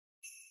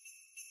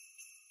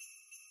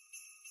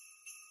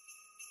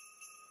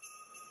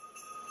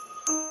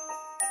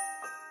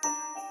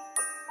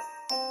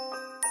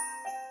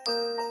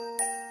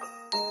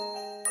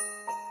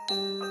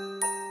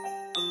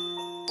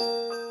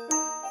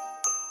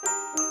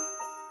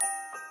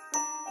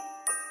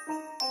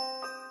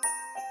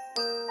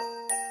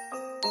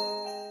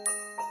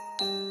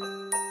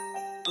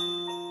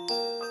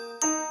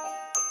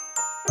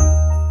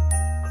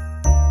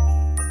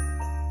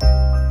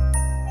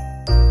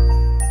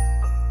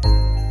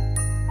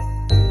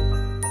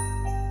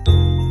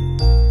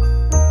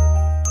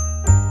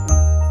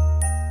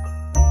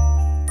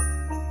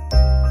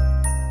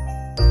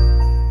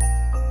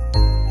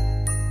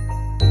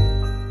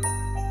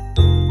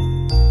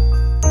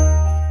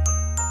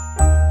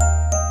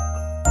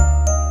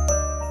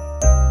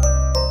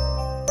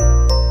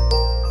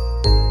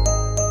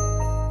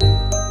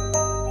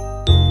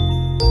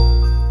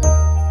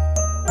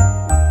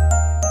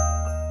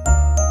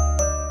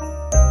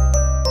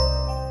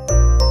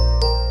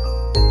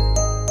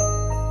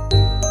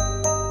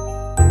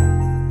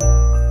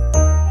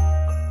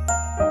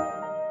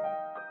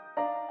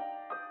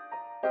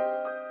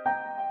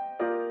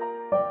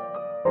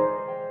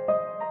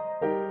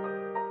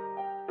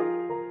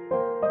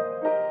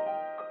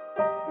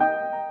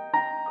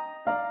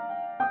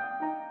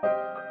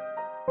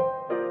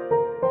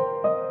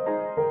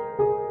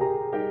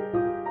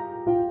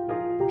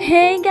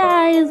Hey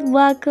guys,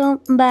 welcome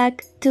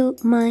back to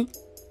my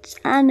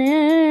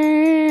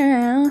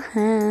channel.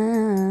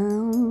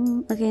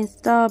 Okay,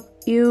 stop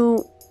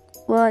you.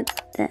 What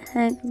the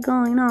heck is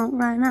going on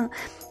right now?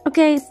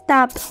 Okay,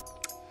 stop.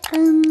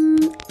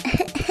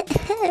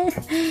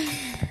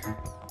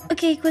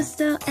 Ok,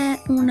 questo è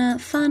un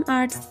fan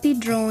art speed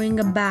drawing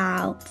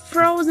about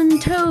Frozen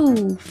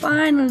 2.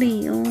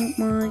 Finally, oh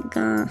my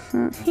god.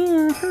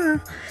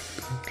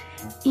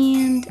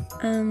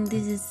 And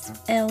this is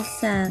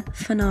Elsa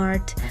fan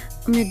art.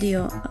 Oh mio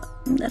dio,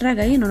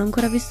 raga, io non ho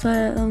ancora visto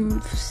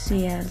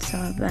sì, Elsa,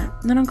 vabbè,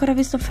 non ho ancora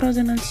visto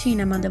Frozen al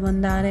cinema, devo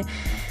andare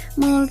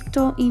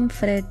molto in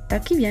fretta.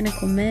 Chi viene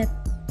con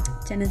me?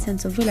 Cioè, nel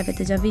senso, voi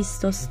l'avete già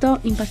visto, sto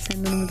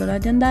impazzendo, non vedo l'ora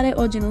di andare.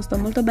 Oggi non sto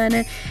molto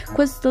bene,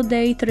 questo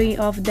day 3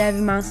 of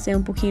Devimas è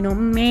un pochino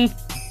meh,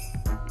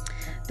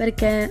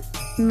 perché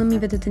non mi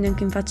vedete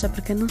neanche in faccia,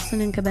 perché non sto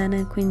neanche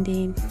bene,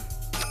 quindi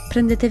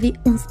prendetevi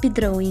un speed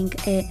drawing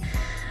e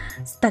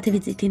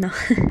statevi zitti, no?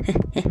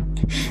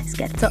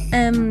 Scherzo.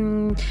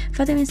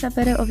 Fatemi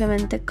sapere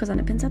ovviamente cosa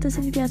ne pensate,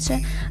 se vi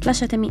piace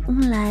lasciatemi un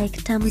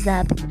like, thumbs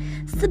up,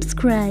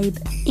 subscribe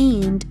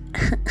and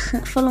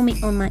follow me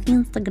on my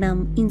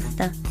Instagram.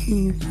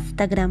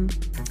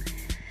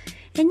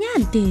 E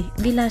niente,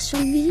 vi lascio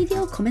il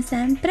video come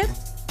sempre.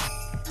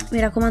 Mi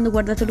raccomando,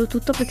 guardatelo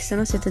tutto, perché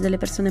sennò siete delle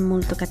persone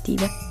molto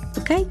cattive,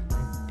 ok?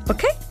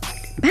 Ok?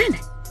 Bene,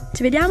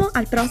 ci vediamo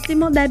al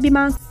prossimo Debbie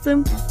Mas.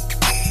 Ciao!